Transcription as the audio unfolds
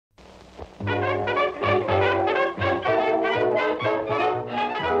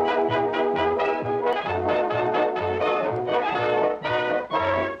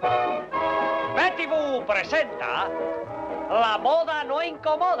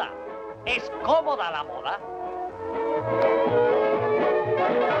Incomoda. ¿Es cómoda la moda?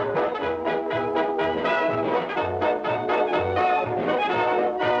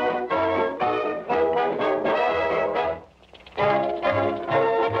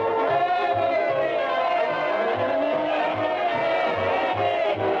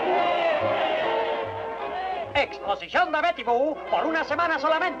 Exposición de Betty Boo por una semana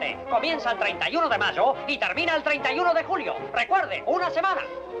solamente. Comienza el 31 de mayo y termina el 31 de julio. Recuerde, una semana.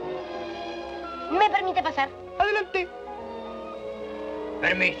 ¿Me permite pasar? Adelante.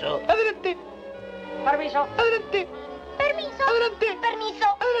 Permiso. Adelante. Permiso. Adelante. Permiso. Adelante. Permiso.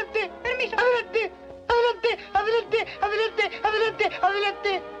 Adelante. Permiso. Adelante. Adelante. Adelante. Adelante. Adelante.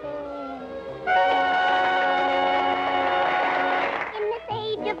 Adelante. In this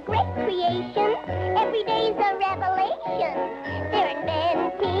age of great creation, every day's a revelation. They're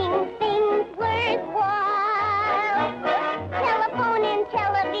inventing things worthwhile. Telephone and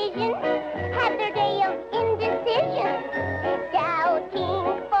television had their day of indecision.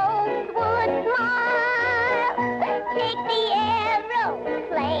 Doubting folks would smile. Take the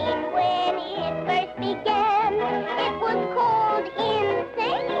aeroplane when it first began. It was called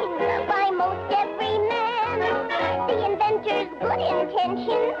insane by most every man. The inventor's good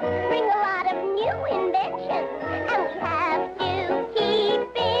intentions bring a lot of new inventions, and we have to keep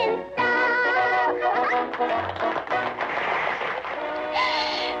in style.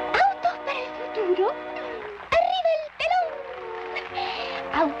 Autos para el futuro. Arriba el telón.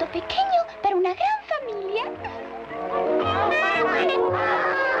 Auto pequeño para una gran familia.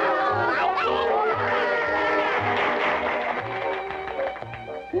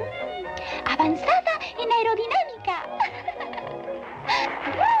 Avanzada en aerodinámica.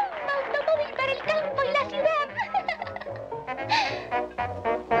 Automóvil para el campo y la ciudad.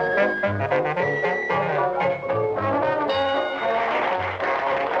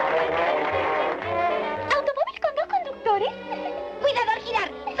 Automóvil con dos conductores. Cuidado al girar.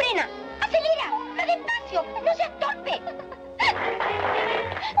 Frena. Acelera. Más despacio. No seas torpe.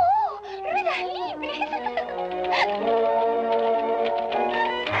 ¡Oh! ¡Ruedas libres!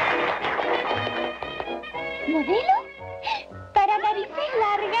 ¿Modelo? ¿Para narices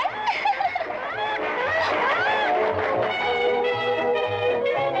largas?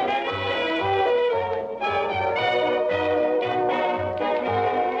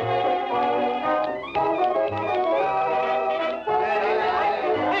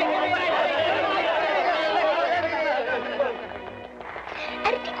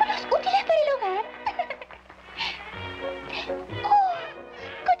 Artículos útiles para el hogar. ¡Oh!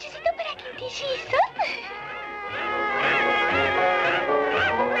 Cochecito para quintillizos.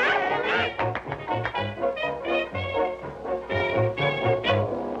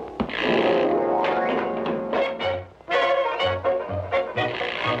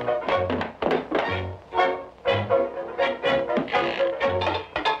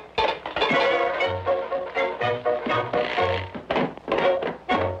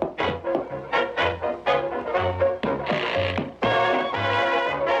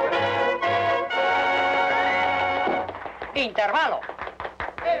 Intervalo.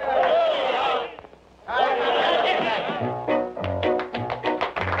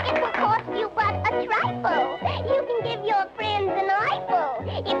 It will cost you but a trifle. You can give your friends an eyeful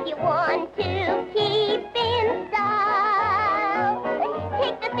if you want to keep in style.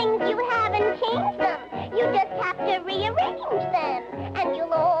 Take the things you have and change them. You just have to rearrange them, and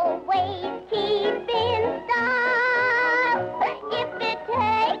you'll always keep in style. If it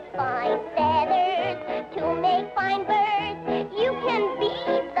takes fine feathers to make fine birds, you can be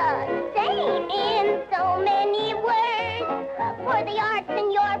the same in so many words. For the arts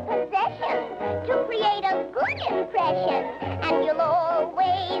in your possession to create a good impression, and you'll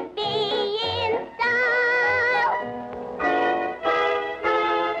always be in style.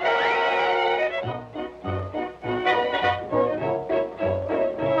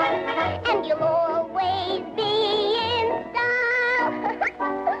 And you'll always be in style.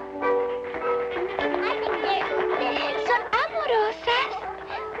 I think they're... Son amorosas.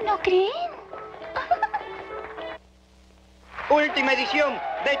 ¿No creen? Última edición.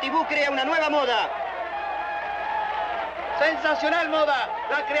 Betty Boo crea una nueva moda. ¡Sensacional moda!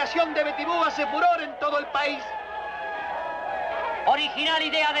 La creación de Betty Boo hace furor en todo el país. Original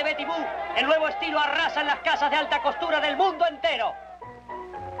idea de Betty Boo. El nuevo estilo arrasa en las casas de alta costura del mundo entero.